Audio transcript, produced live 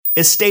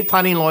Estate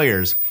planning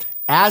lawyers.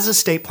 As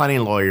estate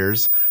planning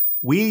lawyers,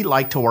 we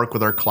like to work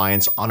with our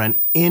clients on an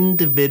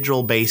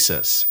individual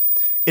basis.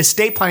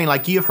 Estate planning,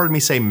 like you've heard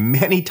me say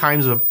many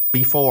times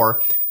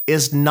before,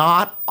 is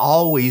not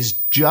always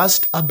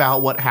just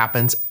about what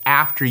happens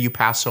after you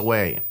pass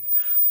away.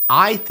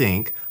 I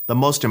think the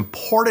most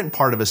important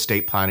part of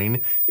estate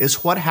planning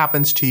is what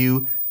happens to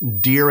you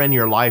during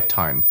your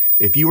lifetime.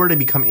 If you were to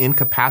become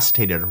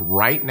incapacitated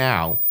right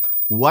now,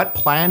 what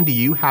plan do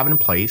you have in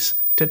place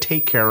to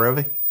take care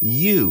of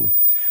you?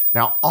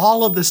 Now,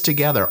 all of this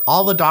together,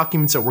 all the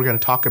documents that we're going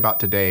to talk about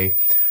today,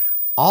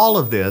 all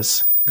of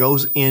this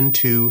goes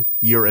into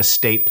your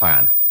estate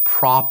plan,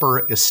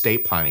 proper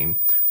estate planning.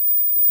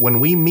 When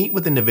we meet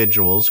with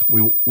individuals,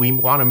 we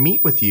want to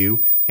meet with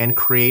you and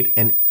create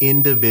an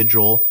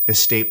individual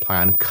estate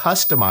plan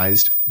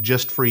customized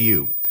just for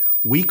you.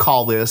 We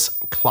call this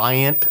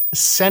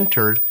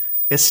client-centered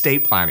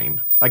estate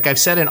planning. Like I've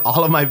said in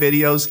all of my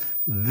videos,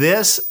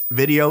 this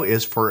video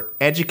is for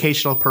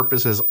educational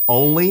purposes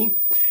only.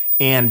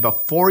 And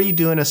before you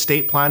do an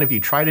estate plan, if you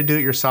try to do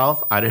it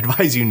yourself, I'd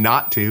advise you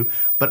not to,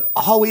 but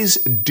always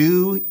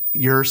do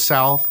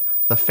yourself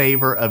the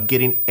favor of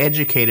getting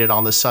educated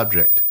on the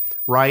subject,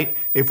 right?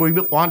 If we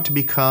want to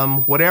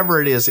become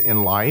whatever it is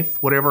in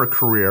life, whatever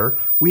career,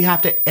 we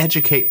have to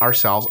educate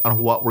ourselves on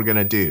what we're going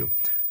to do.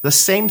 The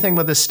same thing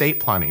with estate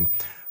planning.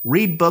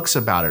 Read books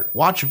about it,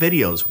 watch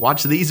videos,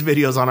 watch these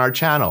videos on our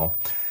channel,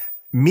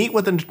 meet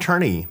with an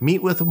attorney,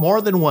 meet with more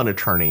than one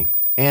attorney,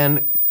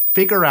 and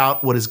figure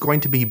out what is going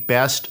to be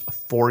best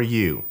for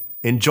you.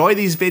 Enjoy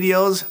these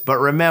videos, but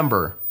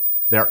remember,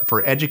 they're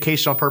for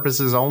educational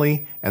purposes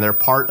only, and they're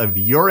part of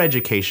your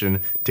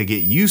education to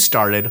get you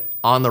started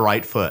on the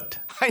right foot.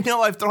 I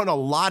know I've thrown a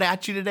lot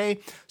at you today,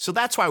 so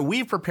that's why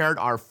we've prepared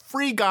our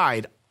free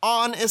guide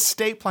on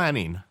estate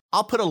planning.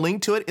 I'll put a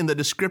link to it in the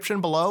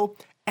description below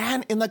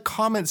and in the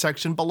comment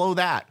section below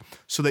that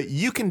so that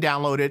you can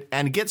download it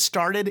and get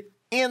started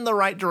in the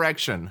right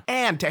direction.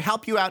 And to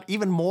help you out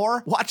even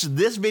more, watch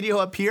this video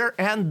up here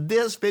and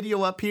this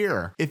video up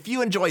here. If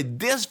you enjoyed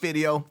this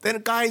video,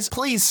 then guys,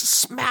 please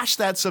smash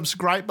that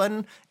subscribe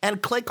button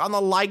and click on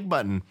the like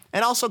button.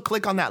 And also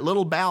click on that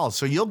little bell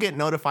so you'll get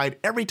notified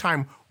every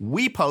time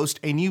we post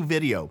a new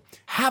video.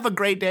 Have a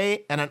great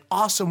day and an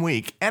awesome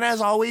week. And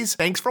as always,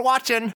 thanks for watching.